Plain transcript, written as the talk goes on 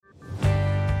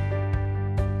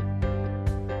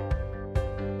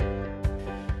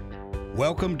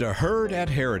Welcome to Heard at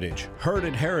Heritage. Heard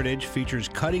at Heritage features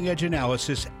cutting-edge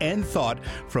analysis and thought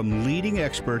from leading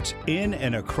experts in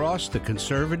and across the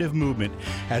conservative movement,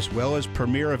 as well as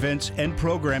premier events and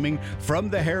programming from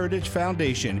the Heritage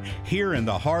Foundation here in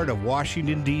the heart of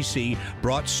Washington, D.C.,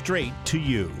 brought straight to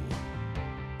you.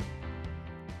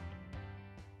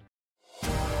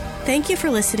 Thank you for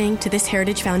listening to this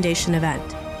Heritage Foundation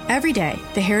event. Every day,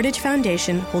 the Heritage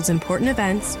Foundation holds important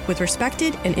events with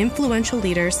respected and influential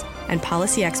leaders and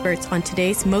policy experts on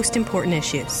today's most important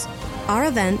issues. Our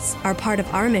events are part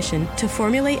of our mission to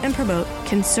formulate and promote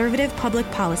conservative public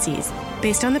policies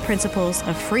based on the principles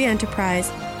of free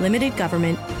enterprise, limited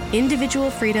government, individual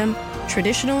freedom,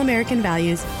 traditional American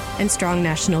values, and strong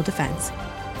national defense.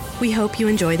 We hope you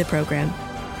enjoy the program.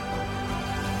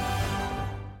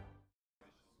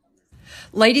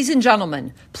 Ladies and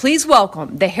gentlemen, please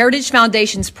welcome the Heritage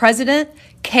Foundation's president,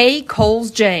 Kay Coles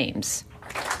James.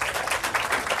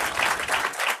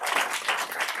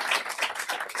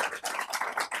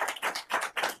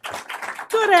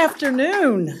 Good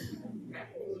afternoon.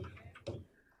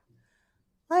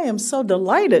 I am so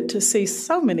delighted to see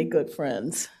so many good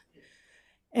friends.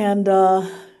 And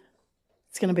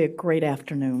it's going to be a great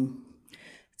afternoon.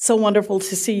 It's so wonderful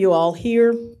to see you all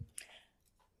here.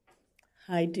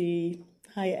 Hi, Dee.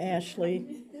 Hi,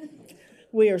 Ashley.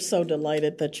 We are so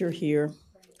delighted that you're here.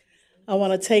 I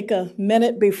want to take a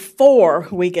minute before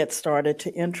we get started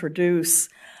to introduce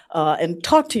and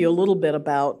talk to you a little bit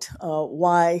about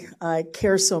why I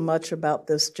care so much about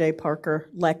this Jay Parker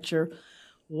lecture,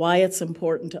 why it's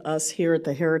important to us here at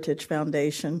the Heritage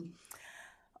Foundation.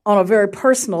 On a very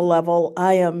personal level,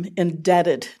 I am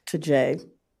indebted to Jay.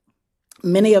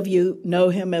 Many of you know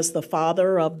him as the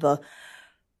father of the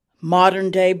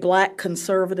modern-day Black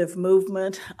conservative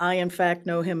movement. I, in fact,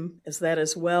 know him as that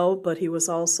as well, but he was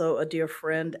also a dear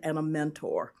friend and a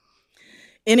mentor.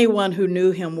 Anyone who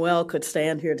knew him well could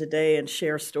stand here today and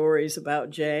share stories about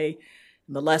Jay,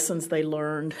 and the lessons they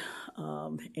learned,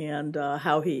 and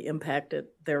how he impacted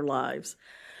their lives.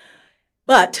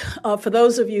 But for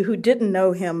those of you who didn't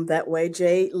know him that way,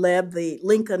 Jay led the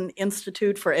Lincoln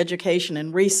Institute for Education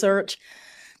and Research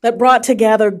that brought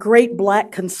together great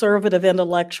Black conservative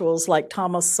intellectuals like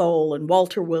Thomas Sowell and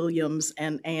Walter Williams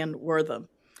and Ann Wortham.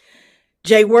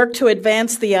 Jay worked to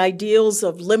advance the ideals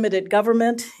of limited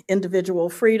government, individual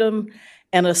freedom,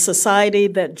 and a society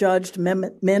that judged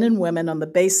men and women on the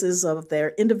basis of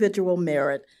their individual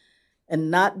merit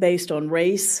and not based on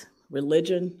race,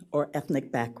 religion, or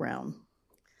ethnic background.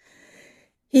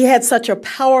 He had such a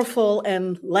powerful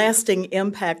and lasting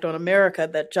impact on America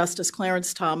that Justice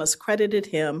Clarence Thomas credited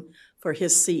him for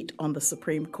his seat on the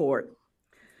Supreme Court.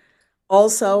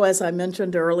 Also, as I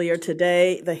mentioned earlier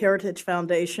today, the Heritage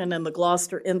Foundation and the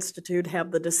Gloucester Institute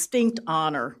have the distinct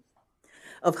honor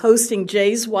of hosting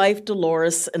Jay's wife,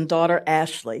 Dolores, and daughter,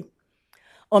 Ashley.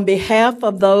 On behalf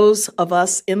of those of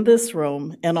us in this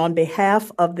room and on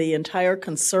behalf of the entire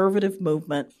conservative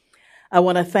movement, I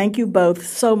want to thank you both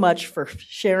so much for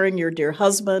sharing your dear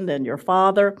husband and your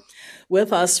father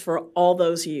with us for all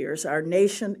those years. Our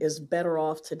nation is better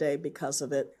off today because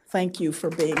of it. Thank you for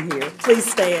being here.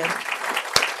 Please stand.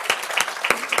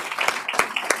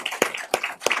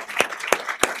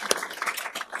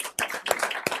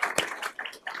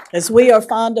 As we are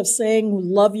fond of saying, we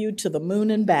love you to the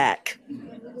moon and back.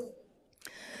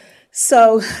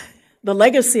 So, the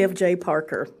legacy of Jay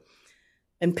Parker,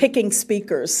 and picking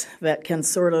speakers that can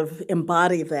sort of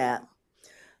embody that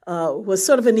was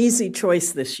sort of an easy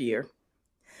choice this year.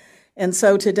 And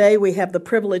so today we have the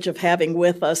privilege of having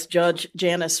with us Judge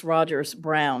Janice Rogers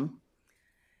Brown.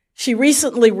 She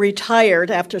recently retired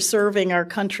after serving our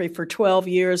country for 12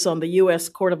 years on the U.S.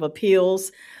 Court of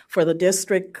Appeals for the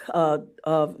District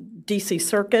of D.C.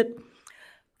 Circuit.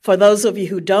 For those of you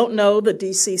who don't know, the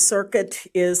D.C. Circuit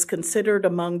is considered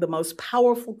among the most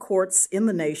powerful courts in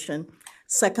the nation,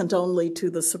 second only to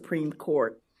the Supreme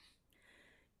Court.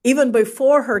 Even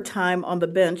before her time on the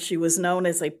bench, she was known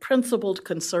as a principled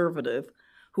conservative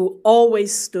who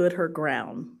always stood her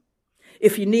ground.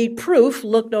 If you need proof,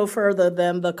 look no further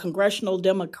than the congressional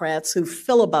Democrats who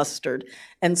filibustered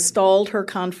and stalled her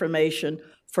confirmation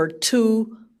for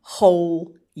 2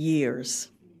 whole years.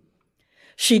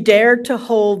 She dared to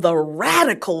hold the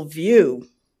radical view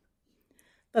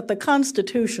that the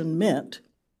Constitution meant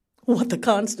what the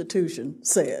Constitution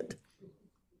said.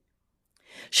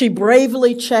 She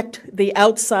bravely checked the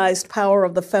outsized power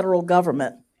of the federal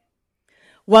government.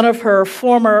 One of her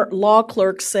former law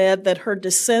clerks said that her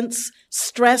dissents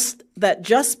stressed that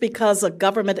just because a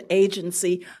government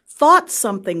agency thought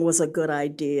something was a good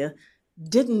idea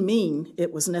didn't mean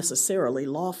it was necessarily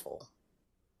lawful.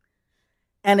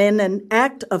 And in an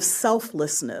act of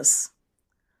selflessness,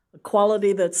 a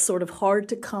quality that's sort of hard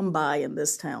to come by in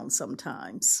this town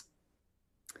sometimes,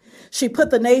 she put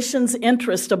the nation's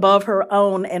interest above her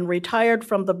own and retired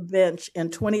from the bench in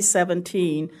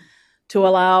 2017 to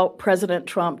allow President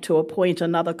Trump to appoint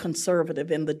another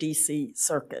conservative in the D.C.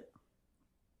 circuit.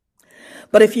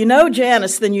 But if you know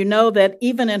Janice, then you know that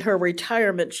even in her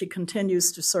retirement, she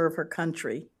continues to serve her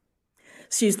country.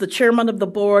 She's the chairman of the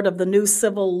board of the New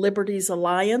Civil Liberties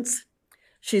Alliance.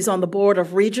 She's on the board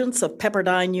of regents of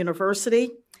Pepperdine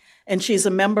University, and she's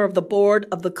a member of the board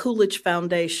of the Coolidge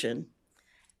Foundation.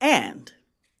 And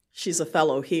she's a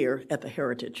fellow here at the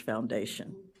Heritage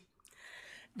Foundation.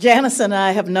 Janice and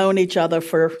I have known each other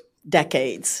for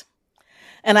decades,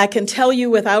 and I can tell you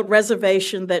without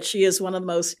reservation that she is one of the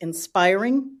most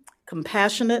inspiring,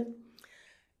 compassionate,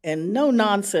 and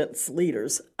no-nonsense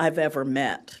leaders I've ever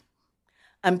met.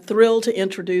 I'm thrilled to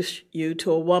introduce you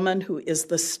to a woman who is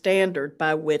the standard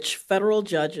by which federal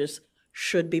judges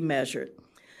should be measured.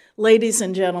 Ladies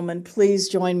and gentlemen, please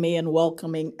join me in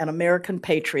welcoming an American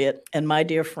patriot and my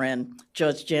dear friend,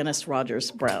 Judge Janice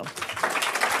Rogers Brown.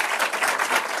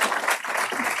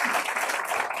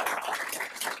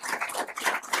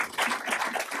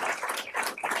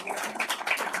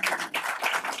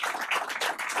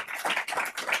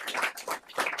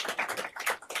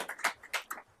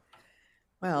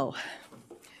 Well,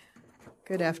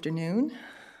 good afternoon,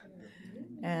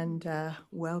 and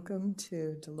welcome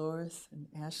to Dolores and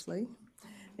Ashley.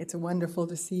 It's wonderful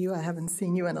to see you. I haven't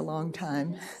seen you in a long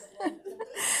time.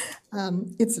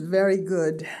 It's very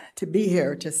good to be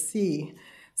here to see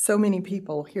so many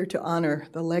people here to honor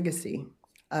the legacy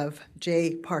of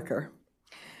Jay Parker.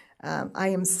 I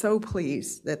am so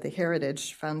pleased that the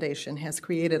Heritage Foundation has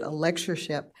created a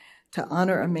lectureship to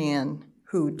honor a man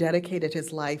who dedicated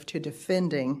his life to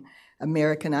defending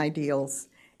American ideals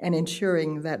and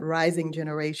ensuring that rising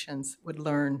generations would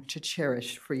learn to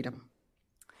cherish freedom.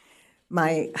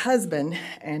 My husband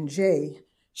and Jay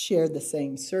shared the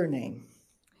same surname.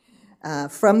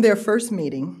 From their first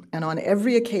meeting, and on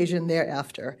every occasion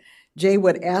thereafter, Jay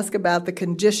would ask about the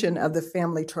condition of the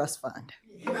family trust fund.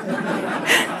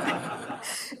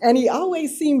 And he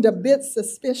always seemed a bit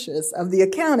suspicious of the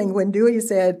accounting when Dewey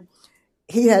said,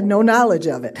 he had no knowledge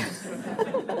of it.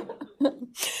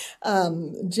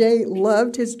 Jay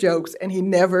loved his jokes, and he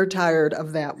never tired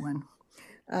of that one.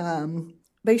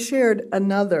 They shared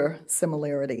another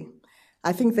similarity.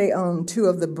 I think they own two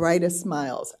of the brightest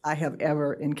smiles I have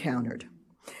ever encountered.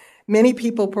 Many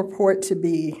people purport to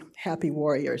be happy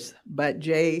warriors, but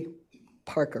Jay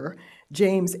Parker,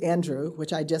 James Andrew,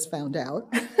 which I just found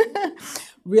out,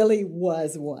 really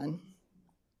was one.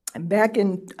 Back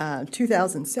in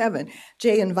 2007,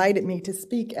 Jay invited me to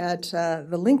speak at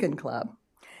the Lincoln Club.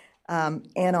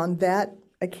 And on that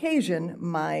occasion,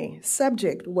 my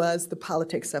subject was the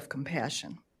politics of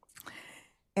compassion.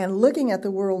 And looking at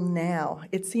the world now,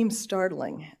 it seems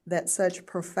startling that such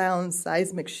profound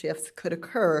seismic shifts could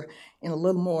occur in a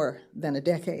little more than a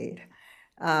decade.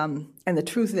 And the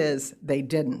truth is, they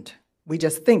didn't. We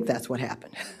just think that's what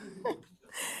happened.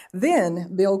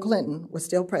 Then Bill Clinton was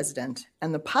still president,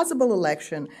 and the possible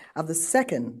election of the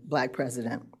second Black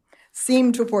president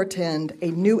seemed to portend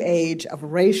a new age of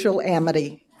racial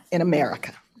amity in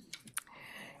America.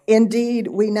 Indeed,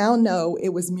 we now know it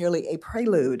was merely a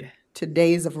prelude to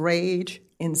days of rage,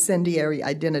 incendiary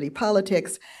identity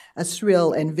politics, a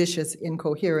shrill and vicious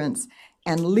incoherence,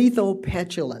 and lethal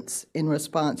petulance in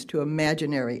response to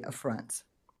imaginary affronts.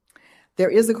 There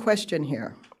is a question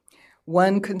here,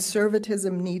 one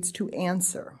conservatism needs to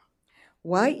answer.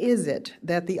 Why is it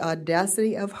that the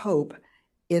audacity of hope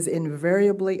is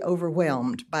invariably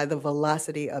overwhelmed by the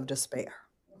velocity of despair?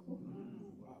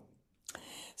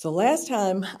 So last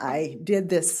time I did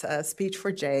this speech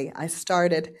for Jay, I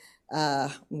started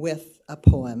with a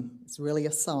poem. It's really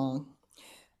a song,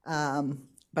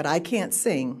 but I can't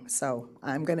sing, so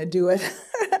I'm going to do it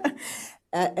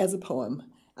as a poem.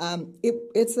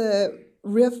 It's a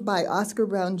riff by Oscar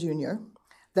Brown Jr.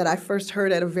 that I first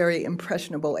heard at a very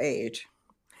impressionable age.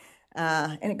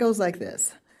 And it goes like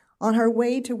this. On her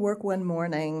way to work one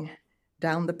morning,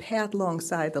 down the path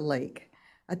alongside the lake,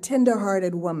 a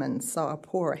tender-hearted woman saw a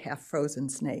poor half-frozen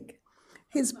snake.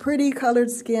 His pretty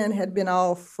colored skin had been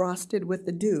all frosted with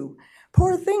the dew.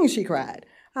 Poor thing, she cried.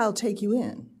 I'll take you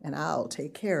in, and I'll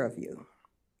take care of you.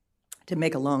 To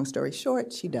make a long story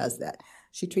short, she does that.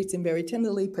 She treats him very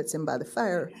tenderly, puts him by the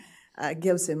fire,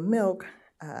 gives him milk,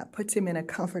 puts him in a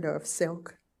comforter of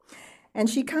silk. And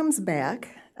she comes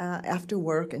back after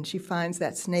work, and she finds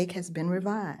that snake has been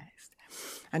revived.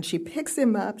 And she picks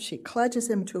him up, she clutches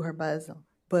him to her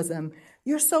bosom.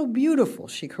 You're so beautiful,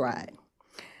 she cried.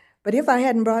 But if I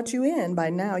hadn't brought you in, by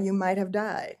now you might have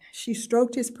died. She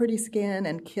stroked his pretty skin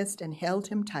and kissed and held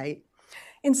him tight.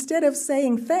 Instead of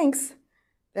saying thanks,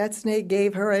 that snake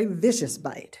gave her a vicious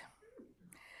bite.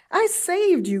 I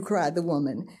saved you, cried the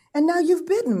woman, and now you've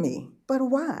bitten me. But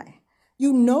why?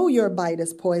 You know your bite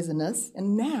is poisonous,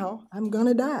 and now I'm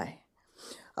gonna die.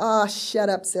 Ah, shut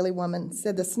up, silly woman,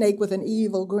 said the snake with an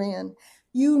evil grin.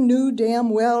 You knew damn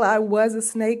well I was a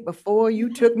snake before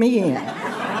you took me in.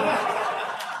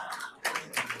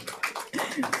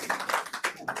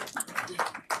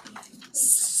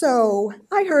 So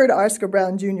I heard Oscar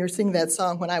Brown Jr. sing that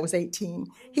song when I was 18.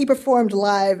 He performed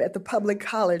live at the public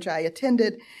college I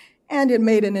attended, and it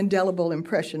made an indelible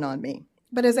impression on me.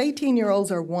 But as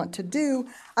 18-year-olds are wont to do,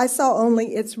 I saw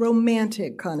only its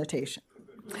romantic connotation.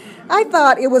 I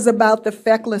thought it was about the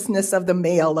fecklessness of the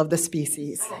male of the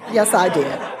species. Yes, I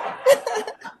did.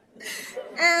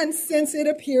 And since it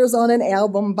appears on an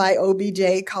album by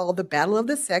OBJ called The Battle of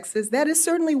the Sexes, that is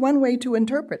certainly one way to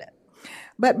interpret it.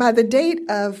 But by the date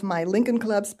of my Lincoln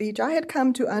Club speech, I had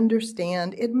come to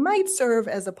understand it might serve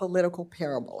as a political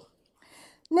parable.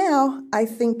 Now, I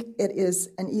think it is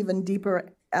an even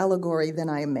deeper allegory than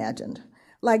I imagined.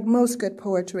 Like most good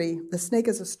poetry, The Snake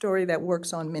is a story that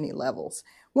works on many levels.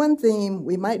 One theme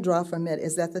we might draw from it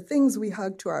is that the things we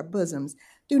hug to our bosoms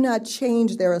do not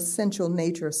change their essential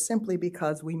nature simply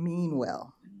because we mean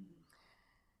well.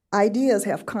 Ideas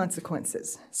have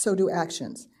consequences, so do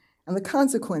actions, and the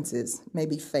consequences may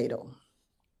be fatal.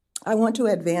 I want to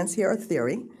advance here a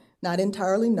theory, not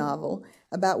entirely novel,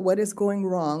 about what is going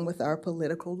wrong with our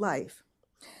political life.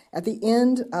 At the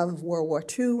end of World War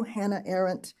II, Hannah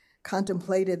Arendt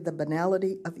contemplated the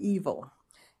banality of evil.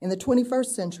 In the 21st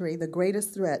century, the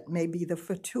greatest threat may be the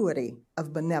fatuity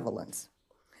of benevolence.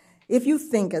 If you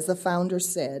think, as the founders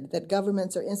said, that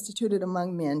governments are instituted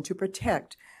among men to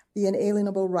protect the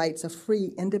inalienable rights of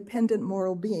free, independent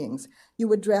moral beings, you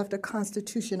would draft a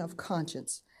constitution of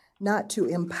conscience, not to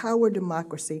empower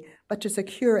democracy, but to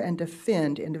secure and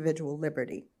defend individual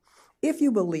liberty. If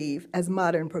you believe, as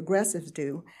modern progressives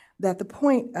do, that the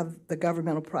point of the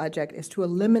governmental project is to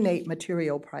eliminate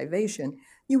material privation,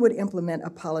 you would implement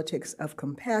a politics of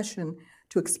compassion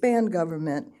to expand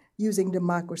government using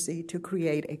democracy to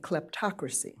create a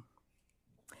kleptocracy.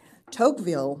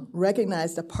 Tocqueville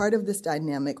recognized a part of this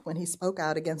dynamic when he spoke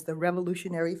out against the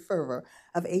revolutionary fervor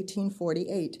of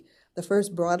 1848, the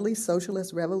first broadly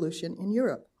socialist revolution in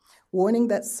Europe, warning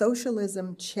that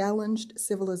socialism challenged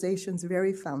civilization's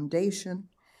very foundation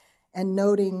and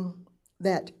noting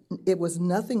that it was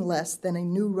nothing less than a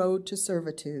new road to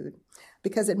servitude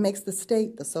because it makes the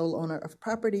state the sole owner of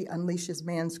property, unleashes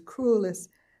man's cruelest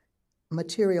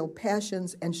material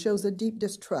passions, and shows a deep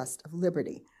distrust of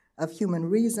liberty, of human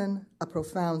reason, a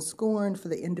profound scorn for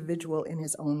the individual in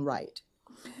his own right.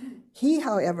 He,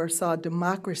 however, saw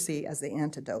democracy as the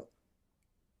antidote.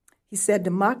 He said,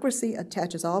 democracy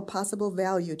attaches all possible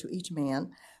value to each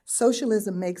man.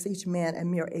 Socialism makes each man a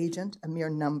mere agent, a mere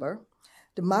number.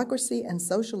 Democracy and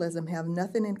socialism have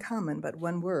nothing in common but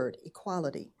one word,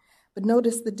 equality. But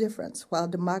notice the difference. While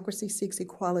democracy seeks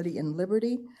equality in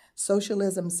liberty,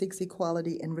 socialism seeks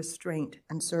equality in restraint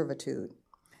and servitude.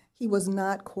 He was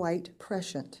not quite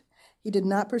prescient. He did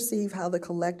not perceive how the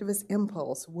collectivist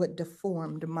impulse would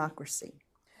deform democracy.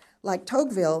 Like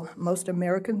Tocqueville, most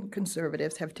American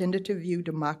conservatives have tended to view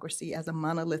democracy as a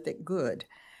monolithic good,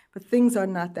 but things are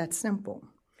not that simple.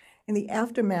 In the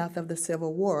aftermath of the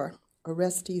Civil War,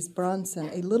 Orestes Brownson,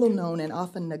 a little-known and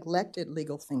often neglected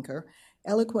legal thinker,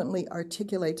 eloquently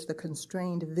articulates the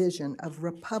constrained vision of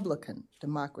Republican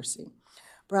democracy.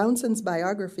 Brownson's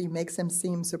biography makes him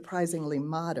seem surprisingly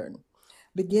modern.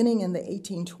 Beginning in the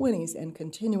 1820s and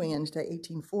continuing into the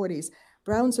 1840s,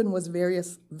 Brownson was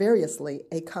variously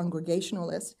a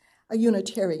Congregationalist, a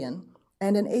Unitarian,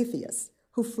 and an atheist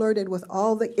who flirted with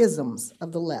all the isms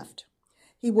of the left.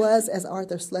 He was, as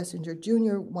Arthur Schlesinger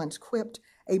Jr. once quipped,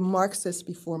 a Marxist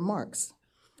before Marx.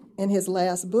 In his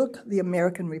last book, The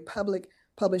American Republic,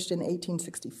 published in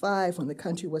 1865 when the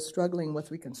country was struggling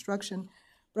with Reconstruction,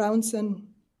 Brownson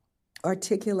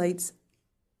articulates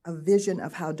a vision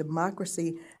of how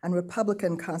democracy and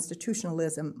Republican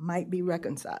constitutionalism might be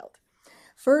reconciled.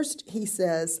 First, he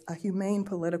says, a humane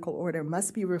political order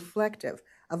must be reflective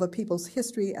of a people's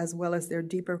history as well as their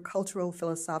deeper cultural,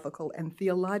 philosophical, and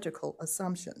theological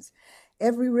assumptions.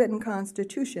 Every written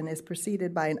constitution is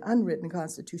preceded by an unwritten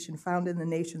constitution found in the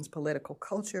nation's political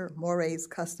culture, mores,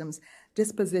 customs,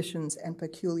 dispositions, and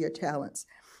peculiar talents.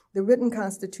 The written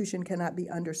constitution cannot be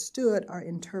understood or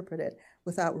interpreted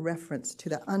without reference to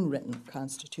the unwritten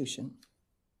constitution.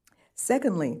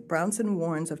 Secondly, Brownson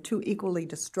warns of two equally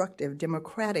destructive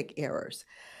democratic errors.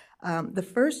 The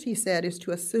first, he said, is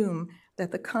to assume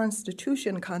that the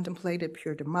Constitution contemplated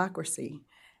pure democracy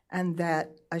and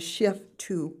that a shift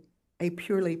to a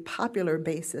purely popular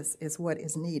basis is what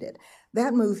is needed.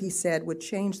 That move, he said, would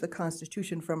change the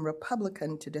Constitution from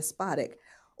republican to despotic,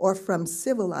 or from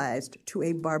civilized to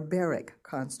a barbaric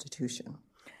constitution.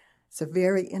 It's a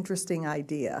very interesting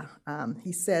idea.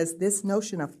 He says this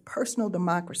notion of personal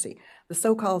democracy, the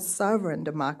so-called sovereign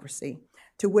democracy,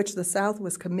 to which the South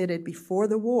was committed before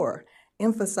the war,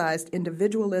 emphasized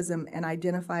individualism and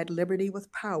identified liberty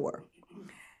with power.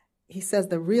 He says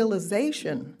the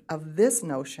realization of this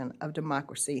notion of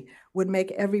democracy would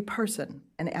make every person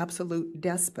an absolute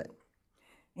despot.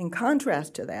 In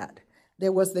contrast to that,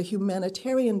 there was the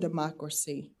humanitarian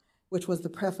democracy, which was the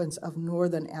preference of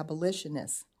Northern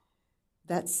abolitionists.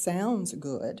 That sounds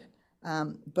good,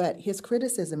 but his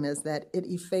criticism is that it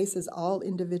effaces all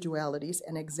individualities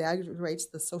and exaggerates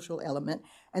the social element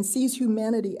and sees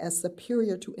humanity as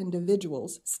superior to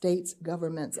individuals, states,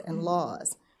 governments, and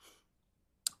laws.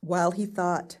 While he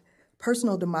thought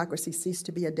personal democracy ceased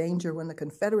to be a danger when the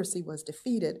Confederacy was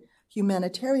defeated,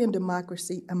 humanitarian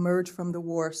democracy emerged from the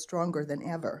war stronger than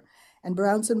ever. And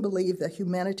Brownson believed the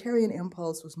humanitarian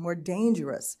impulse was more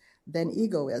dangerous than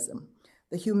egoism.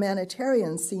 The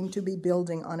humanitarians seemed to be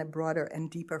building on a broader and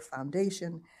deeper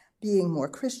foundation, being more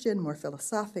Christian, more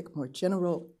philosophic, more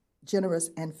generous,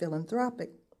 and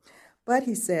philanthropic. But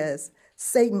he says,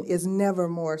 Satan is never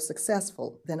more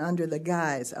successful than under the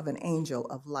guise of an angel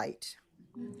of light.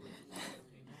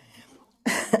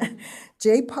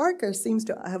 Jay Parker seems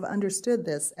to have understood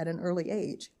this at an early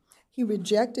age. He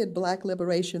rejected Black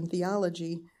liberation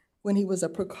theology when he was a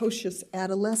precocious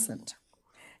adolescent.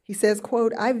 He says,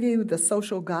 quote, I viewed the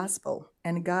social gospel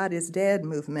and God is dead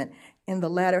movement in the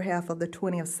latter half of the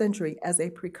 20th century as a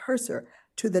precursor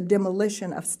to the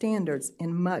demolition of standards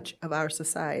in much of our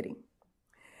society.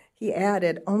 He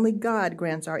added, only God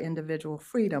grants our individual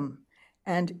freedom,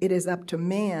 and it is up to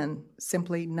man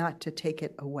simply not to take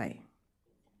it away.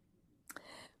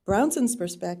 Brownson's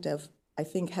perspective, I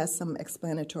think, has some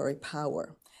explanatory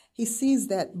power. He sees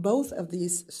that both of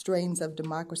these strains of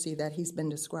democracy that he's been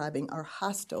describing are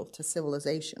hostile to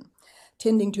civilization,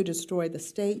 tending to destroy the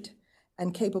state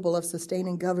and capable of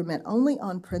sustaining government only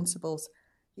on principles,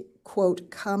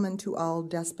 quote, common to all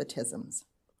despotisms.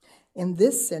 In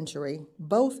this century,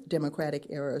 both democratic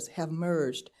eras have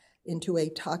merged into a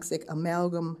toxic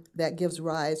amalgam that gives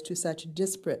rise to such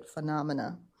disparate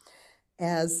phenomena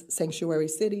as sanctuary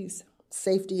cities,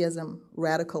 safetyism,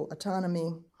 radical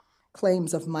autonomy,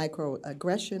 claims of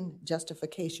microaggression,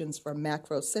 justifications for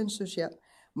macro censorship,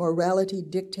 morality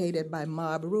dictated by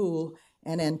mob rule,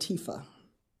 and Antifa.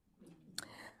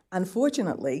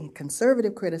 Unfortunately,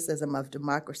 conservative criticism of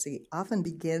democracy often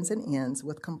begins and ends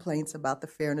with complaints about the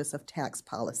fairness of tax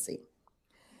policy.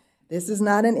 This is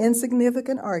not an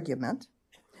insignificant argument.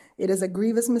 It is a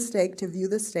grievous mistake to view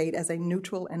the state as a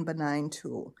neutral and benign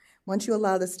tool. Once you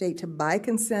allow the state to buy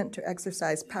consent to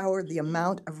exercise power, the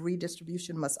amount of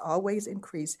redistribution must always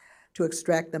increase to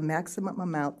extract the maximum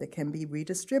amount that can be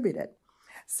redistributed.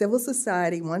 Civil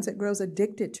society, once it grows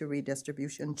addicted to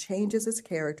redistribution, changes its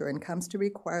character and comes to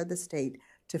require the state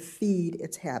to feed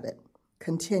its habit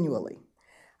continually.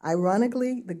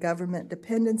 Ironically, the government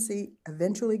dependency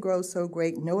eventually grows so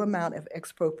great no amount of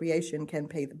expropriation can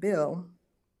pay the bill.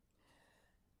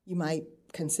 You might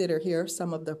consider here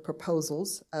some of the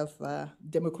proposals of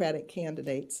Democratic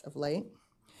candidates of late.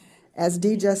 As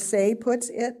DeJussé Say puts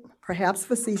it, perhaps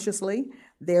facetiously,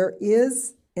 there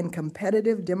is in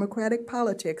competitive democratic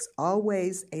politics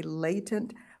always a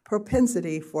latent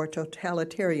propensity for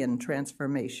totalitarian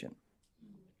transformation.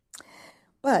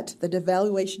 But the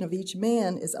devaluation of each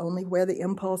man is only where the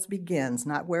impulse begins,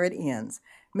 not where it ends.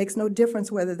 It makes no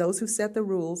difference whether those who set the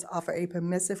rules offer a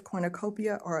permissive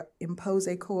cornucopia or impose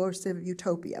a coercive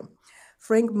utopia.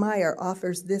 Frank Meyer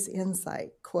offers this insight,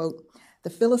 quote, the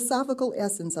philosophical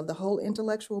essence of the whole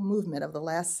intellectual movement of the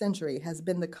last century has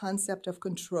been the concept of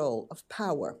control, of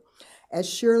power, as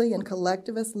surely in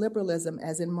collectivist liberalism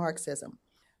as in Marxism.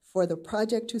 For the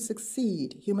project to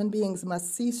succeed, human beings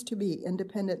must cease to be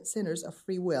independent centers of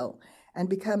free will and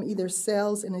become either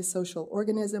cells in a social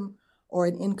organism or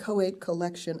an inchoate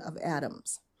collection of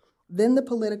atoms. Then the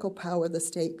political power of the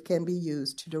state can be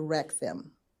used to direct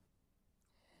them.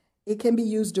 It can be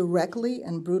used directly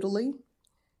and brutally,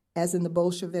 as in the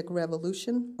Bolshevik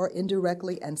Revolution, or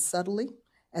indirectly and subtly,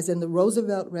 as in the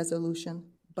Roosevelt Revolution,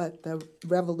 but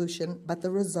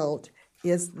the result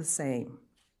is the same.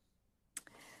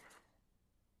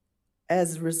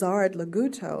 As Rizard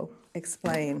Laguto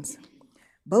explains,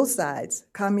 both sides,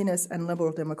 communist and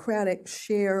liberal democratic,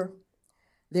 share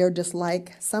Their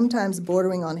dislike, sometimes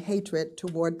bordering on hatred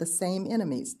toward the same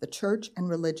enemies, the church and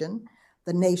religion,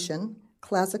 the nation,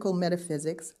 classical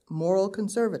metaphysics, moral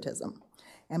conservatism.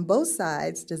 And both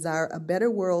sides desire a better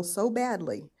world so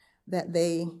badly that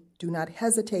they do not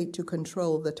hesitate to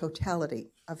control the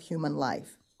totality of human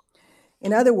life.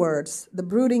 In other words, the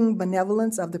brooding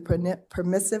benevolence of the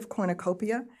permissive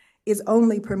cornucopia is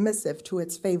only permissive to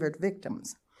its favored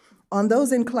victims. On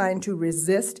those inclined to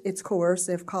resist its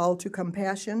coercive call to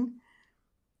compassion,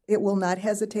 it will not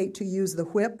hesitate to use the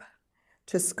whip,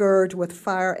 to scourge with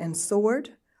fire and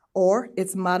sword, or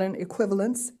its modern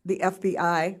equivalents, the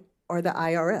FBI or the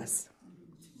IRS.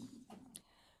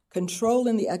 Control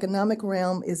in the economic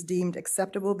realm is deemed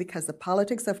acceptable because the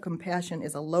politics of compassion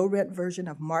is a low-rent version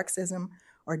of Marxism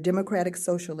or democratic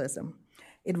socialism.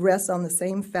 It rests on the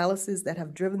same fallacies that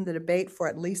have driven the debate for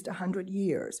at least 100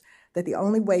 years, that the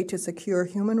only way to secure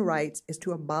human rights is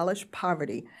to abolish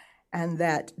poverty, and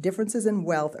that differences in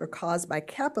wealth are caused by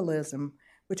capitalism,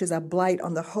 which is a blight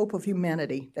on the hope of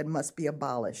humanity that must be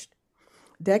abolished.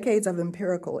 Decades of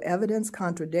empirical evidence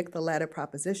contradict the latter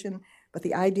proposition, but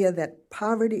the idea that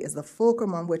poverty is the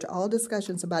fulcrum on which all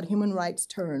discussions about human rights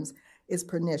turns is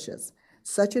pernicious.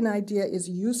 Such an idea is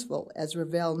useful, as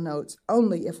Ravel notes,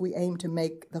 only if we aim to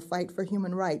make the fight for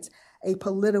human rights a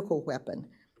political weapon,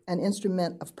 an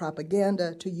instrument of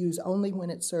propaganda to use only when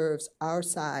it serves our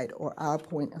side or our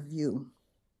point of view.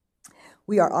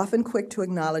 We are often quick to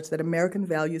acknowledge that American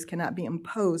values cannot be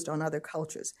imposed on other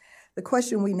cultures. The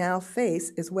question we now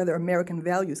face is whether American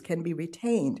values can be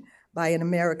retained by an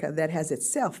America that has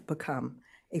itself become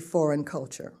a foreign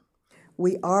culture.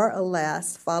 We are,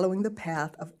 alas, following the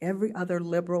path of every other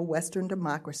liberal Western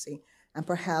democracy, and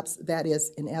perhaps that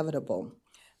is inevitable.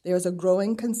 There is a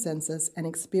growing consensus, and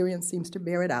experience seems to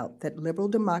bear it out, that liberal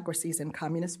democracies and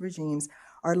communist regimes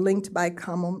are linked by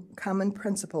common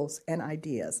principles and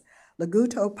ideas.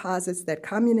 Leguto posits that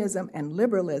communism and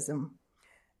liberalism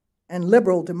and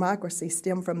liberal democracy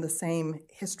stem from the same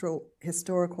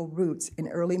historical roots in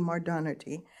early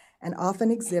modernity and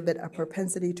often exhibit a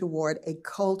propensity toward a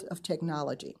cult of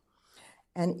technology,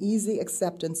 an easy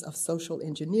acceptance of social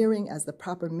engineering as the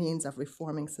proper means of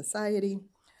reforming society,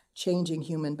 changing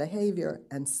human behavior,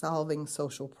 and solving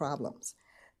social problems.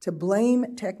 To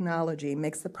blame technology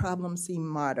makes the problem seem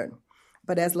modern,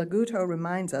 but as Leguto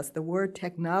reminds us, the word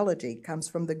technology comes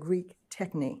from the Greek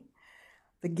techne,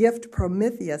 the gift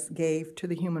Prometheus gave to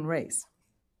the human race.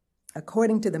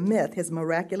 According to the myth, his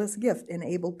miraculous gift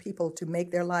enabled people to make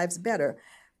their lives better,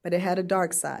 but it had a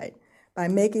dark side. By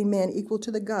making men equal to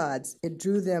the gods, it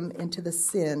drew them into the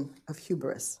sin of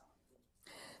hubris.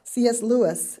 C.S.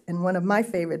 Lewis, in one of my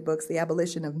favorite books, The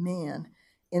Abolition of Man,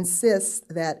 insists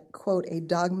that, quote, a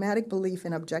dogmatic belief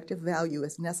in objective value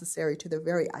is necessary to the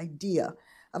very idea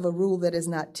of a rule that is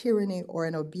not tyranny or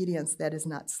an obedience that is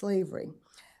not slavery.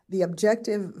 The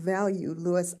objective value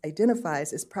Lewis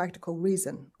identifies is practical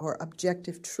reason or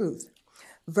objective truth.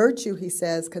 Virtue, he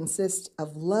says, consists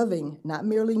of loving, not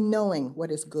merely knowing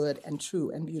what is good and true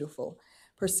and beautiful.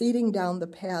 Proceeding down the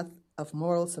path of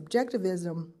moral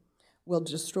subjectivism will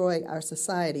destroy our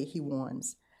society, he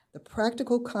warns. The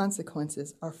practical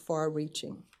consequences are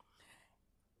far-reaching.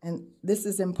 And this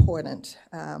is important.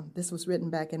 This was written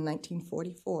back in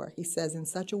 1944. He says, in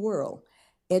such a world,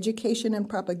 education and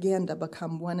propaganda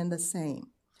become one and the same.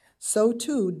 So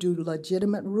too do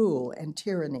legitimate rule and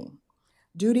tyranny.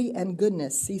 Duty and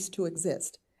goodness cease to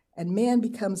exist, and man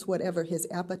becomes whatever his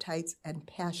appetites and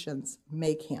passions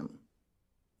make him.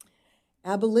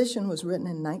 Abolition was written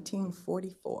in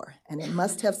 1944, and it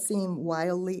must have seemed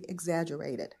wildly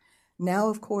exaggerated. Now,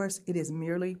 of course, it is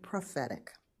merely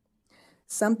prophetic.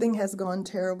 Something has gone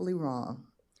terribly wrong.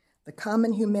 The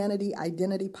common humanity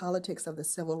identity politics of the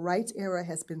civil rights era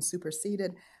has been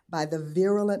superseded by the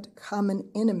virulent common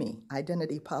enemy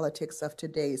identity politics of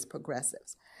today's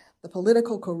progressives. The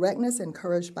political correctness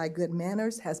encouraged by good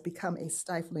manners has become a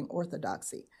stifling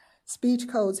orthodoxy. Speech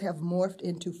codes have morphed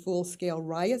into full-scale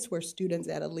riots where students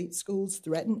at elite schools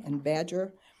threaten and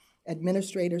badger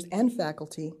administrators and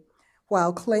faculty,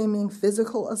 while claiming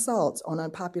physical assaults on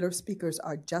unpopular speakers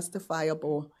are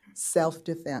justifiable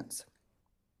self-defense.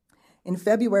 In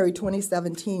February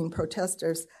 2017,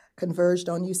 protesters converged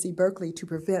on UC Berkeley to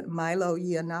prevent Milo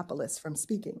Yiannopoulos from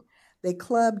speaking. They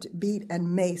clubbed, beat, and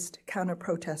maced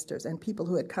counter-protesters and people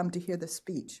who had come to hear the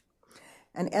speech.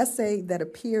 An essay that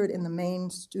appeared in the main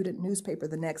student newspaper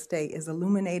the next day is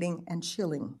illuminating and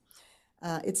chilling.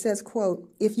 It says, quote,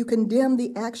 if you condemn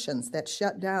the actions that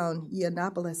shut down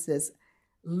Yiannopoulos'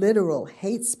 literal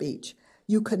hate speech,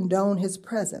 you condone his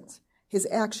presence, his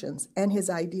actions, and his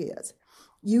ideas.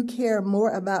 You care more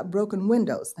about broken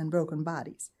windows than broken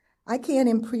bodies. I can't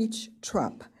impeach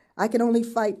Trump. I can only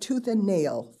fight tooth and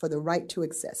nail for the right to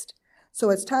exist. So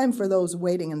it's time for those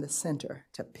waiting in the center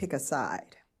to pick a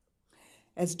side.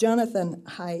 As Jonathan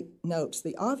Haidt notes,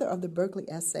 the author of the Berkeley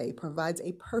essay provides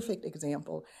a perfect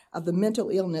example of the mental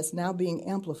illness now being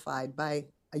amplified by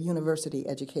a university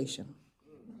education.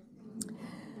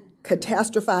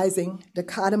 Catastrophizing,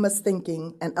 dichotomous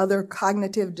thinking, and other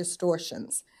cognitive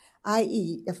distortions,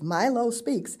 i.e., if Milo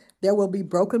speaks, there will be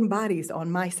broken bodies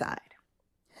on my side.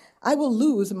 I will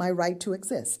lose my right to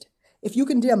exist. If you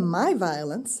condemn my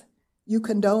violence, you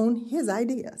condone his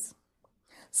ideas.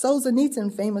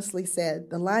 Solzhenitsyn famously said,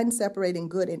 "The line separating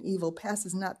good and evil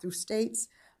passes not through states,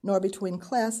 nor between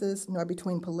classes, nor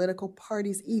between political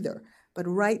parties either, but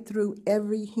right through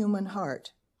every human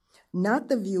heart." Not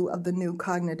the view of the new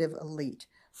cognitive elite.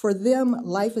 For them,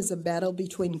 life is a battle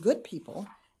between good people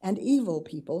and evil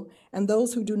people, and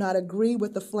those who do not agree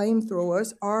with the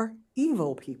flamethrowers are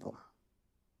evil people.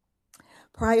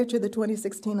 Prior to the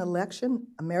 2016 election,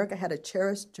 America had a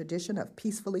cherished tradition of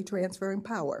peacefully transferring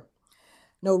power.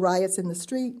 No riots in the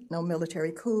street, no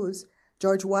military coups.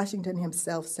 George Washington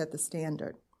himself set the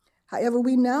standard. However,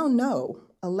 we now know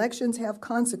elections have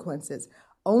consequences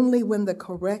only when the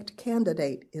correct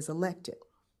candidate is elected.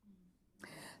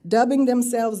 Dubbing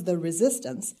themselves the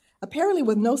resistance, apparently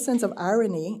with no sense of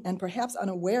irony and perhaps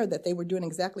unaware that they were doing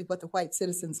exactly what the White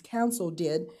Citizens Council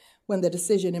did when the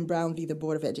decision in Brown v. the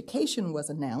Board of Education was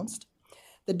announced,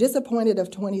 the disappointed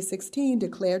of 2016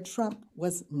 declared Trump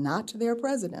was not their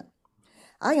president.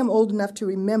 I am old enough to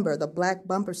remember the black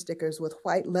bumper stickers with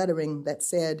white lettering that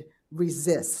said,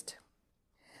 "Resist."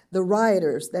 The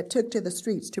rioters that took to the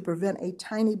streets to prevent a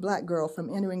tiny black girl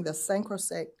from entering the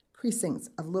sacrosanct precincts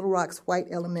of Little Rock's white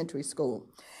elementary school,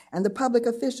 and the public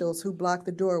officials who blocked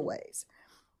the doorways.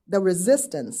 The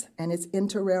resistance and its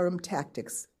interim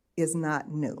tactics is not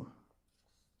new.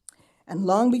 And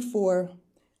long before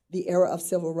the era of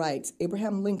civil rights,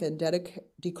 Abraham Lincoln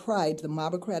decried the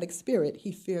mobocratic spirit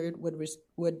he feared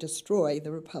would destroy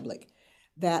the republic,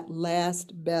 that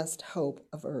last best hope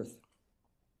of earth.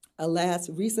 Alas,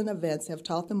 recent events have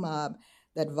taught the mob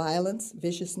that violence,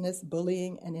 viciousness,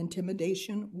 bullying, and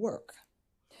intimidation work.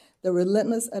 The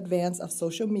relentless advance of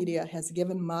social media has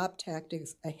given mob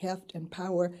tactics a heft and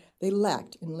power they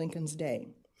lacked in Lincoln's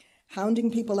day.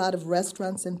 Hounding people out of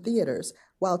restaurants and theaters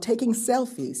while taking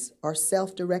selfies or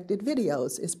self-directed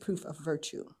videos is proof of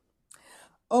virtue.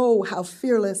 Oh, how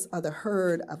fearless are the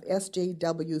herd of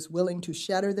SJWs willing to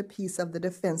shatter the peace of the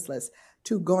defenseless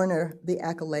to garner the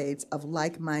accolades of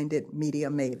like-minded media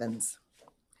mavens.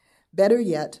 Better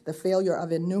yet, the failure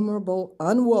of innumerable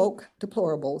unwoke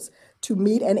deplorables to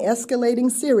meet an escalating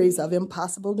series of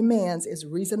impossible demands is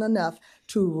reason enough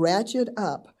to ratchet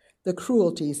up the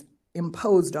cruelties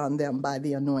imposed on them by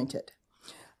the anointed.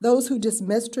 Those who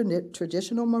dismiss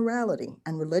traditional morality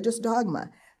and religious dogma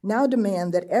now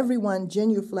demand that everyone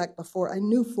genuflect before a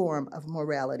new form of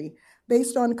morality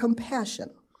based on compassion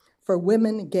for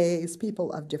women, gays,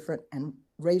 people of different and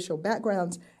racial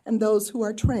backgrounds, and those who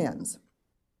are trans.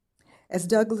 As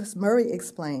Douglas Murray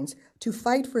explains, to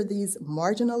fight for these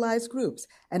marginalized groups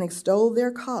and extol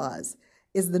their cause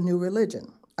is the new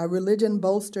religion, a religion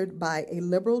bolstered by a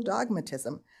liberal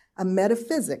dogmatism, a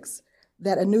metaphysics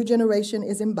that a new generation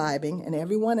is imbibing and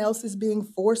everyone else is being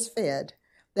force-fed,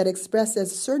 that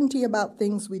expresses certainty about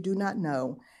things we do not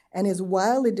know and is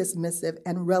wildly dismissive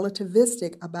and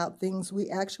relativistic about things we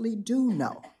actually do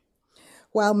know.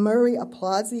 While Murray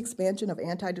applauds the expansion of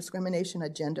anti-discrimination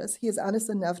agendas, he is honest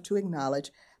enough to acknowledge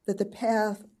that the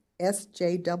path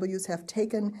SJWs have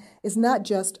taken is not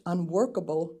just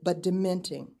unworkable, but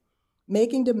dementing,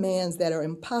 making demands that are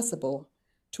impossible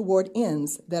toward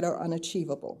ends that are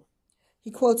unachievable. He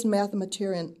quotes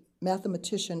mathematician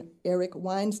Eric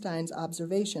Weinstein's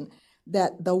observation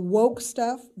that the woke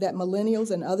stuff that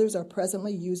millennials and others are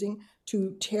presently using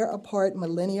to tear apart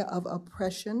millennia of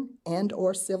oppression and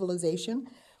or civilization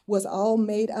was all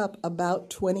made up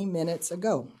about 20 minutes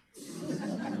ago.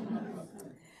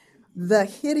 The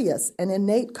hideous and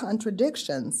innate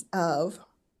contradictions of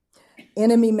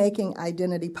enemy-making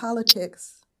identity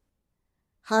politics,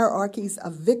 hierarchies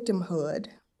of victimhood,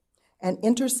 and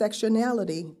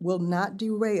intersectionality will not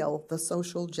derail the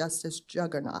social justice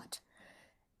juggernaut.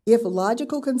 If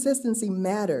logical consistency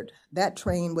mattered, that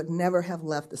train would never have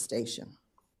left the station.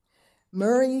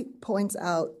 Murray points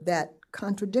out that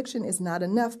contradiction is not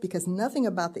enough because nothing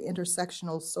about the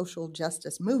intersectional social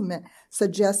justice movement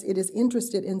suggests it is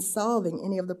interested in solving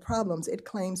any of the problems it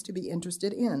claims to be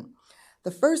interested in. The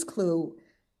first clue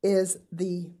is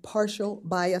the partial,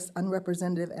 biased,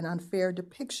 unrepresentative, and unfair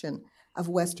depiction of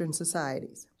Western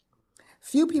societies.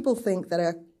 Few people think that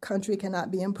a country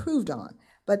cannot be improved on,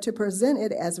 but to present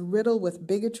it as riddled with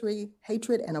bigotry,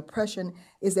 hatred, and oppression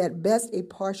is at best a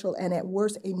partial and at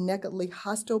worst a nakedly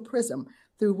hostile prism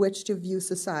through which to view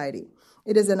society.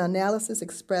 It is an analysis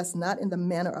expressed not in the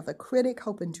manner of a critic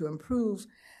hoping to improve,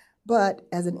 but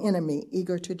as an enemy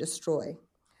eager to destroy.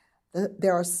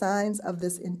 There are signs of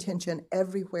this intention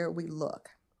everywhere we look.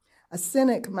 A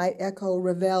cynic might echo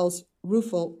Ravel's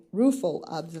rueful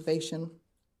observation,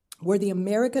 were the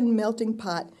American melting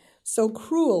pot so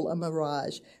cruel a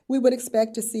mirage, we would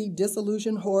expect to see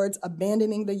disillusioned hordes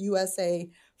abandoning the USA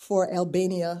for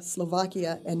Albania,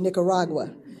 Slovakia, and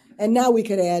Nicaragua. And now we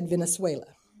could add Venezuela.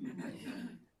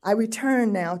 I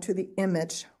return now to the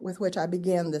image with which I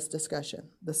began this discussion,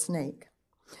 the snake.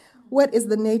 What is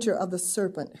the nature of the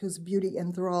serpent whose beauty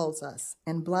enthralls us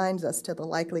and blinds us to the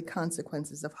likely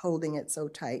consequences of holding it so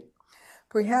tight?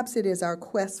 Perhaps it is our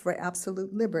quest for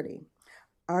absolute liberty,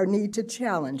 our need to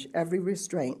challenge every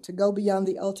restraint, to go beyond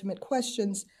the ultimate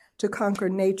questions, to conquer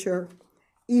nature,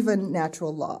 even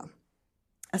natural law.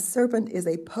 A serpent is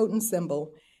a potent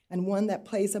symbol and one that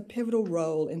plays a pivotal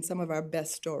role in some of our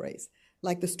best stories,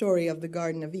 like the story of the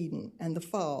Garden of Eden and the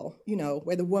fall,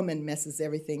 where the woman messes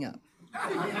everything up.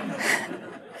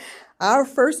 Our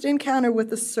first encounter with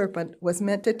the serpent was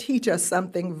meant to teach us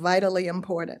something vitally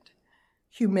important: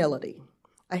 humility,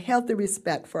 a healthy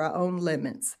respect for our own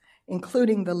limits,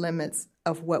 including the limits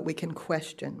of what we can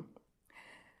question.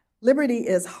 Liberty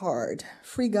is hard.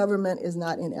 Free government is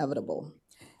not inevitable.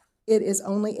 It is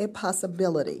only a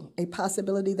possibility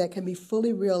that can be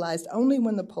fully realized only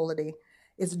when the polity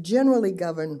is generally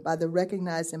governed by the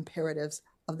recognized imperatives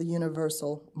of the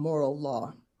universal moral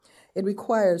law. It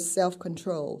requires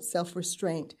self-control,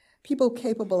 self-restraint, people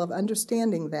capable of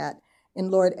understanding that, in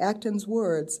Lord Acton's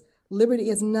words, liberty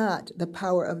is not the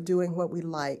power of doing what we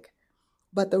like,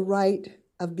 but the right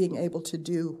of being able to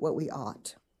do what we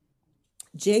ought.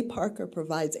 Jay Parker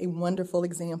provides a wonderful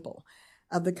example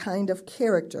of the kind of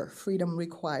character freedom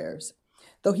requires.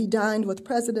 Though he dined with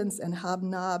presidents and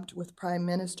hobnobbed with prime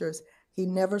ministers, he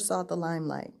never sought the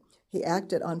limelight. He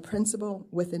acted on principle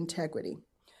with integrity.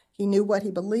 He knew what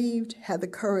he believed, had the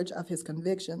courage of his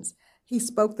convictions. He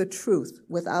spoke the truth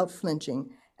without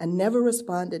flinching and never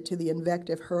responded to the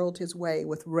invective hurled his way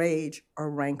with rage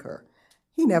or rancor.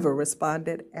 He never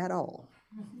responded at all.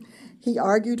 He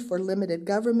argued for limited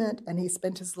government, and he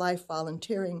spent his life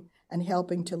volunteering and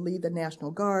helping to lead the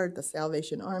National Guard, the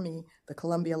Salvation Army, the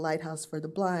Columbia Lighthouse for the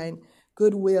Blind,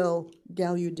 Goodwill,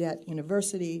 Gallaudet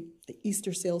University, the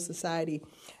Easter Seal Society,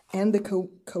 and the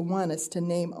Kiwanis, to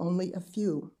name only a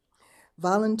few.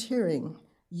 Volunteering,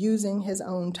 using his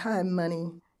own time,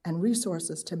 money, and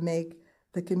resources to make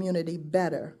the community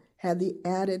better, had the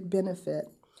added benefit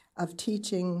of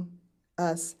teaching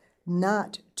us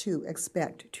not to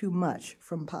expect too much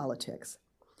from politics.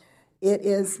 It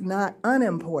is not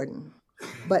unimportant,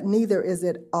 but neither is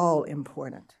it all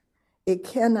important. It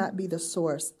cannot be the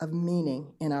source of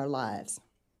meaning in our lives.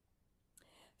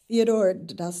 Fyodor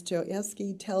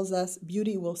Dostoevsky tells us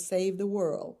beauty will save the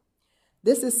world.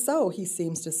 This is so, he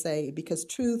seems to say, because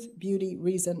truth, beauty,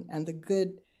 reason, and the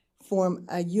good form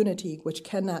a unity which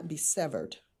cannot be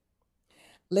severed.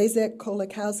 Leszek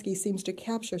Kolakowski seems to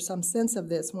capture some sense of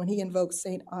this when he invokes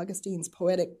St. Augustine's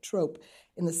poetic trope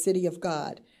in The City of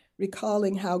God,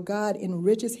 recalling how God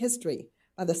enriches history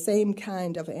by the same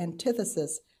kind of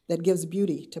antithesis that gives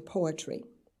beauty to poetry.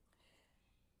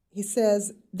 He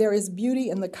says, there is beauty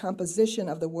in the composition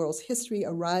of the world's history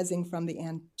arising from the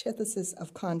antithesis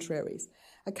of contraries,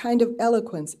 a kind of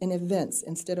eloquence in events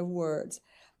instead of words.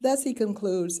 Thus, he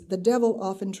concludes, the devil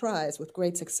often tries with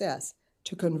great success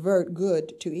to convert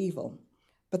good to evil,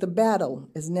 but the battle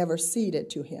is never ceded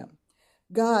to him.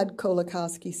 God,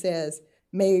 Kolakowski says,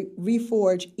 may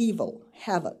reforge evil,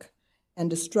 havoc, and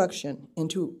destruction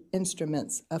into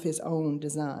instruments of his own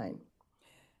design.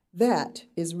 That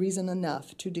is reason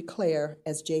enough to declare,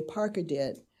 as Jay Parker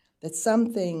did, that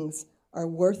some things are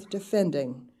worth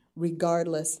defending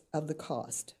regardless of the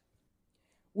cost.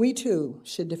 We too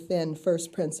should defend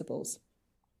first principles,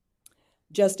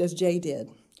 just as Jay did,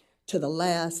 to the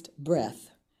last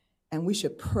breath, and we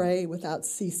should pray without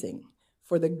ceasing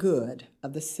for the good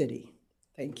of the city.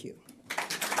 Thank you.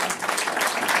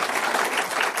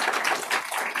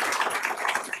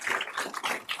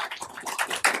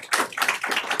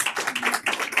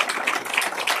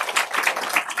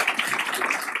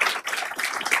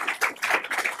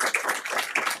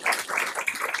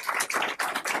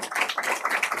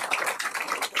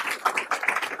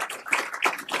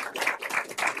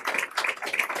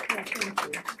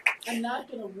 I'm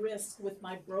not going to risk with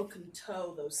my broken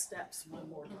toe those steps one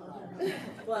more time.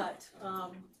 But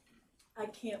I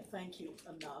can't thank you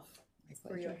enough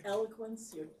for your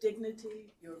eloquence, your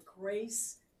dignity, your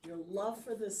grace, your love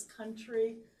for this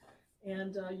country,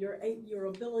 and your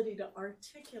ability to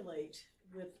articulate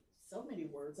with so many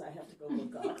words I have to go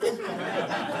look up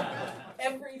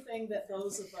everything that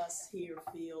those of us here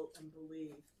feel and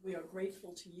believe. We are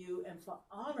grateful to you and for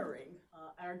honoring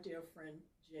our dear friend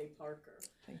Jay Parker.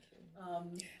 Thank you.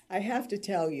 I have to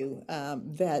tell you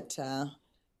that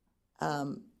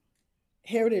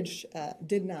Heritage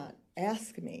did not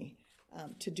ask me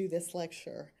to do this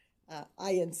lecture.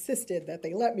 I insisted that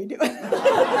they let me do it.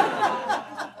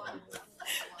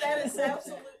 That is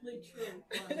absolutely true.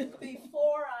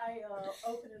 Before I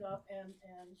open it up, and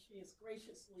she has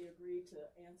graciously agreed to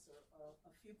answer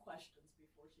a few questions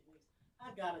before she leaves,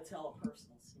 I've got to tell a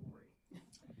personal story.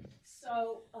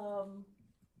 So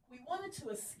we wanted to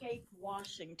escape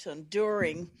Washington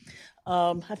during,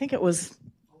 I think it was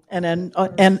an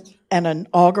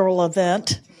inaugural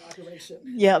event.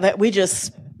 Yeah, that we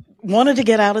just wanted to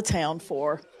get out of town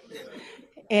for.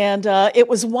 And it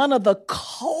was one of the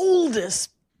coldest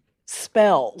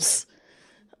spells,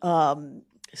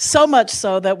 so much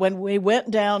so that when we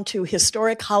went down to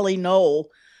historic Holly Knoll,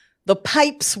 the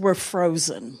pipes were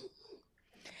frozen.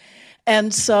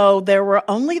 And so there were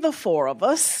only the four of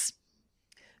us,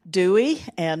 Dewey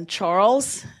and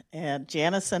Charles and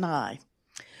Janice and I.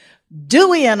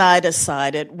 Dewey and I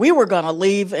decided we were going to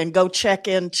leave and go check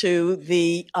into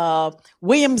the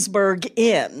Williamsburg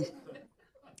Inn,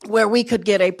 where we could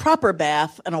get a proper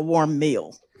bath and a warm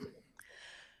meal.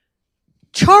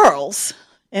 Charles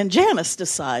and Janice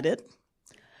decided,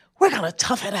 we're going to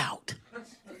tough it out.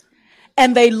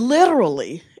 And they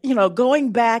literally,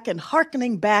 going back and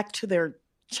hearkening back to their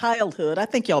childhood, I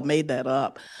think y'all made that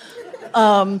up,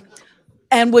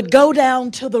 and would go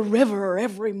down to the river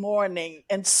every morning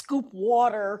and scoop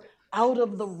water out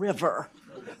of the river.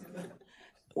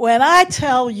 When I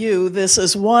tell you this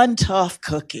is one tough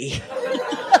cookie,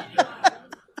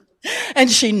 and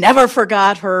she never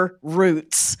forgot her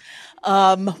roots.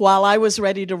 While I was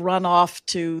ready to run off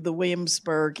to the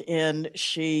Williamsburg Inn,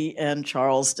 she and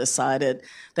Charles decided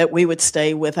that we would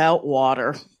stay without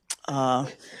water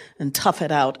and tough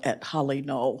it out at Holly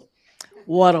Knoll.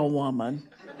 What a woman.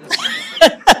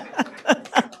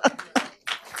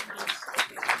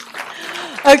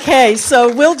 Okay,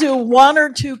 so we'll do one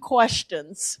or two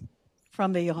questions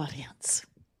from the audience.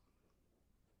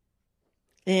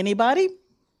 Anybody?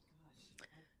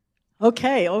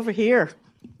 Okay, over here.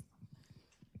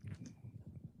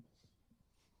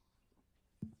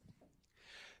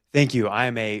 Thank you. I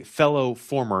am a fellow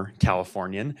former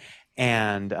Californian,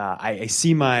 and I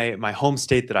see my home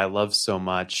state that I love so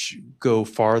much go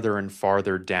farther and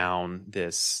farther down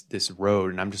this road.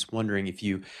 And I'm just wondering if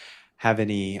you have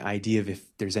any idea of if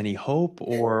there's any hope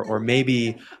or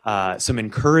maybe some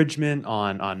encouragement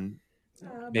on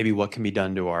maybe what can be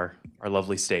done to our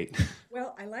lovely state.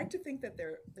 Well, I like to think that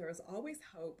there is always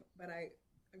hope, but I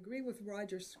agree with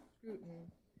Roger Scruton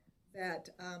that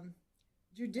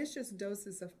judicious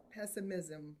doses of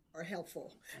pessimism are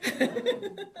helpful.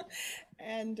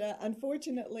 And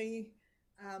unfortunately,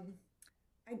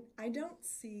 I don't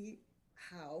see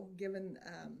how, given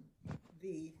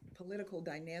the political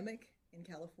dynamic in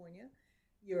California,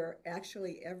 you're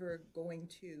actually ever going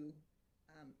to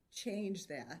change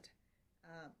that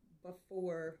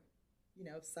before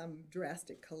some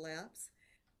drastic collapse.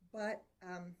 But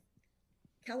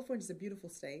California is a beautiful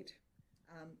state.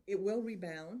 It will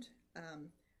rebound.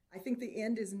 I think the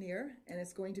end is near, and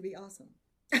it's going to be awesome.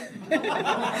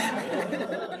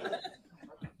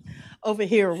 Over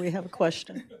here, we have a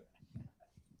question.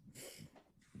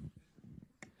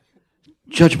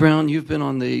 Judge Brown, you've been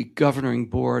on the governing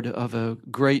board of a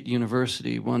great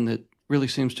university, one that really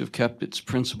seems to have kept its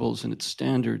principles and its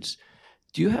standards.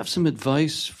 Do you have some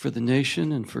advice for the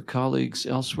nation and for colleagues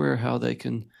elsewhere how they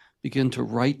can begin to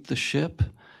right the ship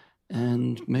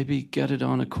and maybe get it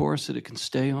on a course that it can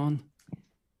stay on?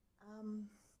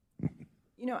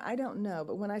 I don't know,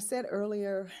 but when I said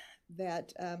earlier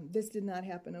that this did not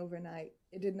happen overnight,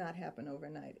 it did not happen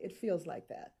overnight. It feels like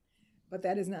that, but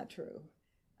that is not true.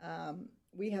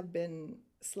 We have been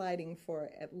sliding for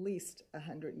at least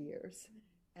 100 years.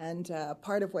 And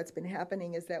part of what's been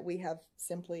happening is that we have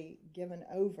simply given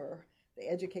over the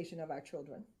education of our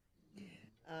children,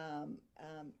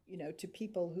 to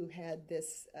people who had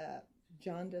this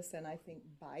jaundiced and I think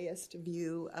biased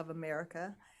view of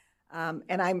America.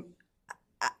 And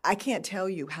I can't tell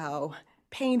you how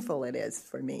painful it is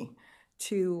for me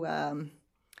to,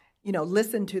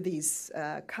 listen to these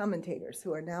commentators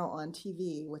who are now on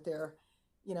TV with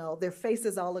their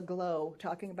faces all aglow,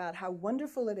 talking about how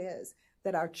wonderful it is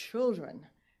that our children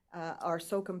are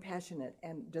so compassionate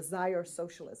and desire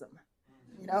socialism,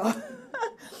 you know.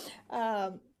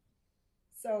 I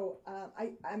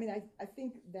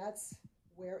think that's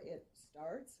where it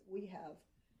starts. We have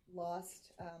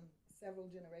lost several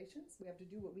generations. We have to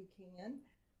do what we can.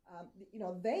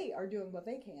 They are doing what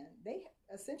they can. They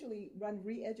essentially run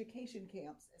re-education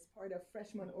camps as part of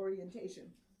freshman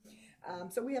orientation.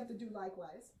 So we have to do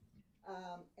likewise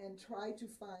and try to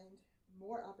find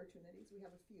more opportunities. We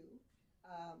have a few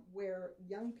where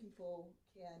young people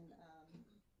can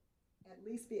at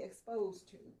least be exposed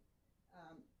to,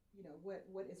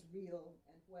 what is real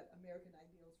and what American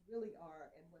ideals really are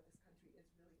and what this country is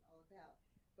really all about.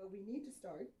 But we need to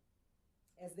start,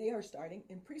 as they are starting,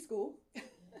 in preschool.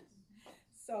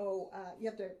 So you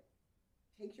have to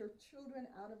take your children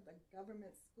out of the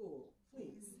government school,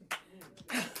 please.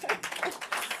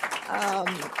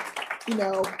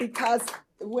 Because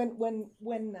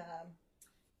when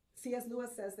C.S.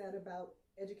 Lewis says that about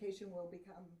education will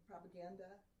become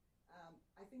propaganda,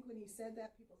 I think when he said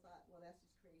that, people thought, well, that's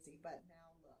just crazy. But now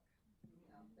look,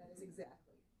 that is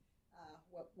exactly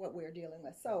what we're dealing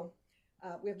with. So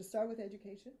we have to start with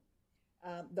education.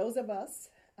 Those of us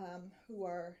who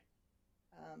are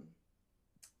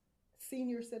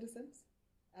senior citizens,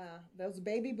 those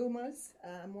baby boomers,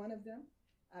 I'm one of them.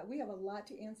 We have a lot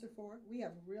to answer for. We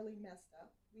have really messed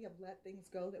up. We have let things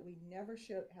go that we never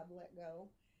should have let go.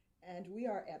 And we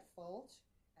are at fault.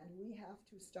 And we have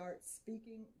to start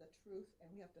speaking the truth.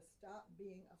 And we have to stop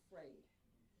being afraid.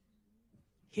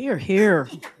 Hear, hear.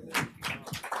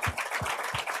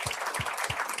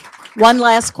 One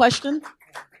last question.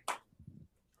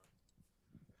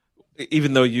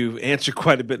 Even though you answered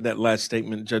quite a bit in that last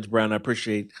statement, Judge Brown, I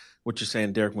appreciate what you're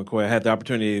saying, Derek McCoy. I had the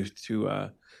opportunity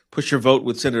to push your vote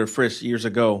with Senator Frist years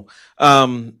ago.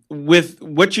 With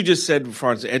what you just said as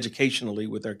far as educationally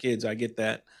with our kids, I get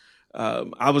that.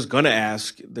 I was going to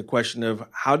ask the question of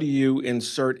how do you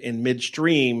insert in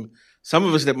midstream, some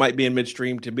of us that might be in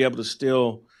midstream, to be able to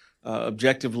still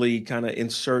objectively kind of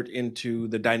insert into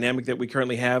the dynamic that we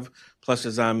currently have. Plus,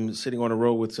 as I'm sitting on a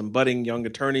row with some budding young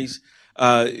attorneys,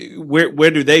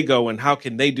 where do they go and how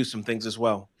can they do some things as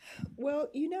well? Well,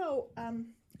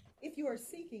 if you are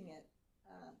seeking it,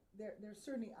 there's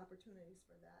certainly opportunities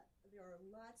for that. There are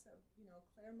lots of,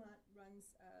 Claremont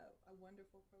runs a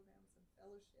wonderful program, some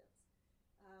fellowships.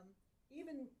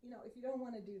 Even, if you don't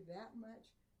want to do that much,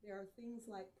 there are things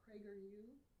like PragerU,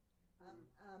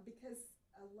 because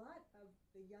a lot of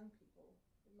the young people,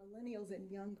 the millennials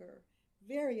and younger,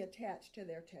 very attached to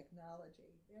their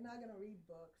technology. They're not going to read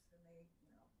books.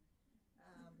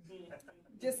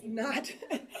 Just not,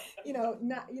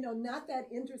 not that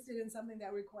interested in something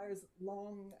that requires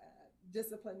long,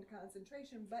 disciplined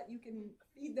concentration, but you can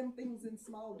feed them things in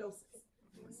small doses.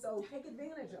 So take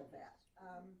advantage of that.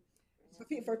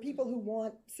 For people who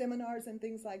want seminars and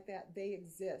things like that, they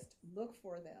exist. Look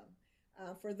for them.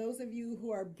 For those of you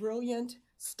who are brilliant,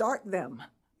 start them.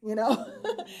 There are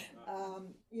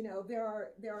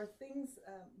things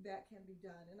that can be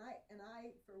done, and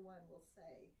I for one will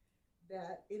say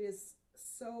that it is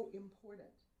so important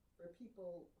for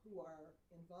people who are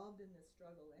involved in this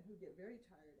struggle and who get very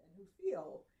tired and who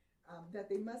feel that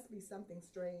they must be something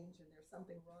strange and there's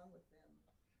something wrong with them,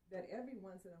 that every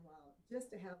once in a while,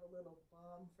 just to have a little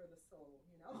balm for the soul,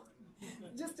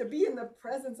 just to be in the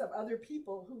presence of other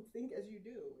people who think as you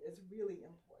do is really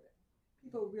important.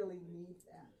 People really need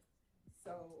that.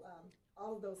 So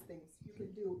all of those things you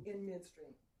can do in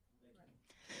midstream.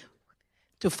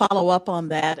 To follow up on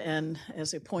that, and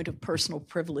as a point of personal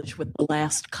privilege with the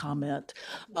last comment,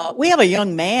 we have a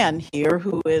young man here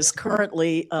who is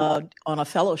currently on a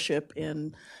fellowship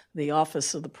in the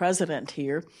office of the president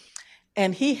here,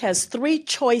 and he has 3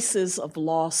 choices of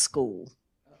law school: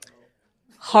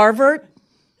 Harvard,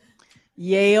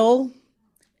 Yale,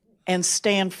 and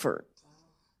Stanford.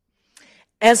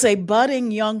 As a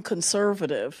budding young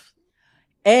conservative,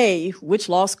 A, which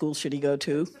law school should he go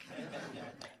to?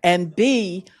 And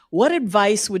B, what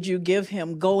advice would you give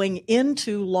him going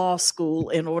into law school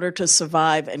in order to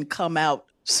survive and come out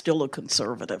still a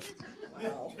conservative?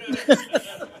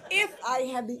 If I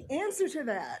had the answer to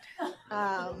that,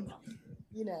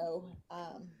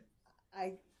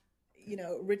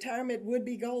 retirement would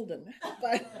be golden.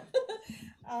 But,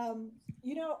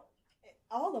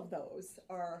 all of those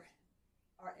are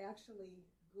actually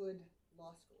good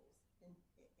law schools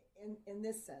in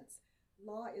this sense.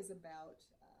 Law is about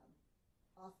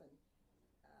often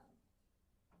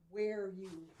where you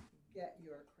get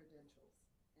your credentials,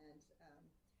 and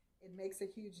it makes a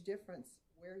huge difference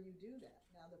where you do that.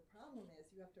 Now the problem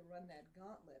is you have to run that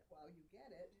gauntlet while you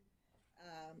get it,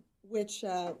 which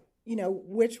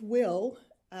will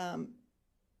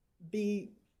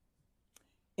be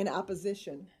in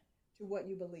opposition to what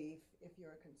you believe if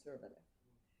you're a conservative.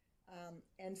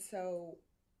 And so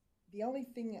the only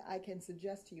thing I can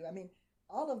suggest to you, I mean,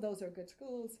 all of those are good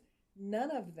schools.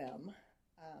 None of them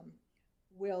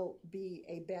will be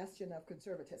a bastion of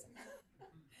conservatism.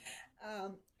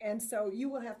 And so you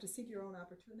will have to seek your own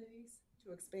opportunities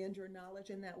to expand your knowledge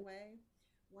in that way.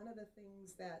 One of the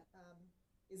things that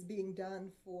is being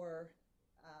done for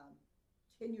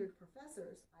tenured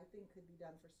professors, I think could be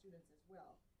done for students as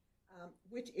well,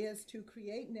 which is to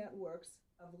create networks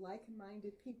of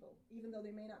like-minded people, even though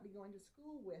they may not be going to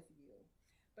school with you.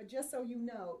 But just so you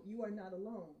know, you are not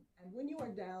alone. And when you are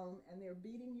down and they're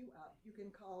beating you up, you can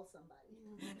call somebody.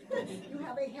 You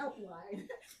have a helpline.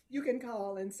 You can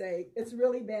call and say, it's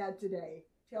really bad today.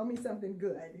 Tell me something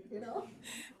good, you know?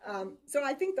 So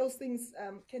I think those things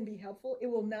can be helpful. It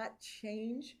will not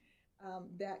change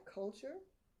that culture.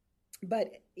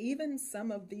 But even some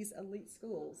of these elite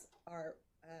schools are,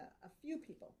 a few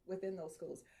people within those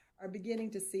schools are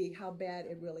beginning to see how bad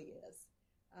it really is,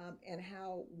 and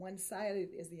how one-sided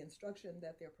is the instruction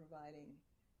that they're providing.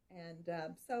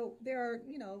 And so there are,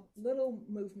 you know, little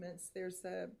movements. There's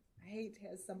Haight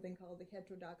has something called the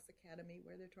Heterodox Academy,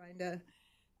 where they're trying to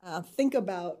think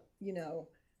about, you know,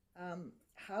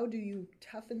 how do you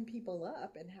toughen people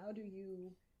up, and how do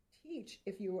you teach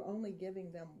if you were only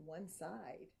giving them one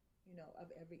side, you know, of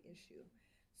every issue.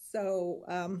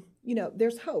 So, you know,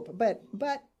 there's hope. But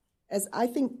as I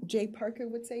think Jay Parker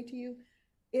would say to you,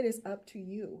 it is up to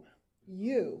you.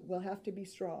 You will have to be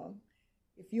strong.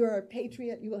 If you're a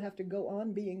patriot, you will have to go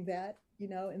on being that, you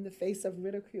know, in the face of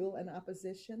ridicule and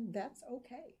opposition. That's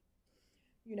okay.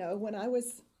 You know, when I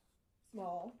was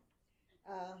small,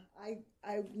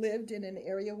 I lived in an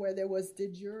area where there was de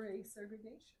jure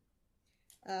segregation.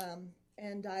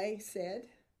 And I said,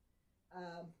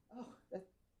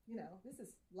 you know,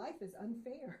 life is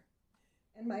unfair.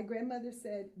 And my grandmother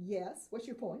said, yes, what's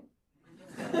your point?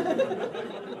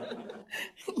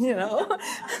 You know?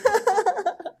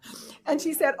 And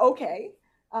she said, okay,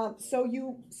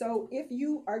 so if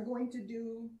you are going to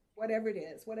do whatever it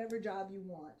is, whatever job you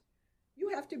want, you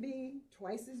have to be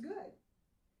twice as good.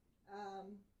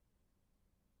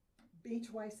 Be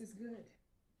twice as good.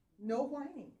 No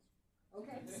whining.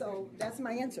 Okay, so that's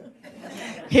my answer.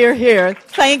 Hear, hear.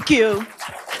 Thank you.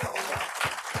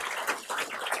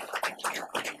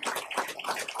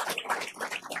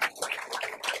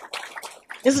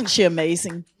 Isn't she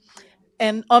amazing?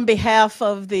 And on behalf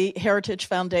of the Heritage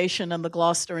Foundation and the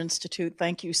Gloucester Institute,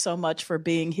 thank you so much for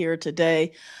being here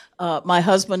today. My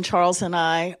husband Charles and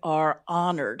I are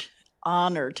honored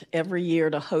every year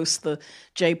to host the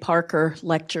Jay Parker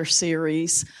Lecture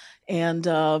Series. And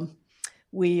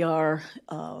we are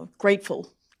grateful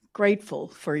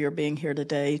for your being here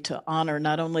today to honor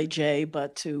not only Jay,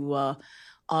 but to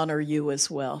honor you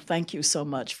as well. Thank you so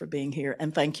much for being here,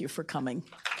 and thank you for coming.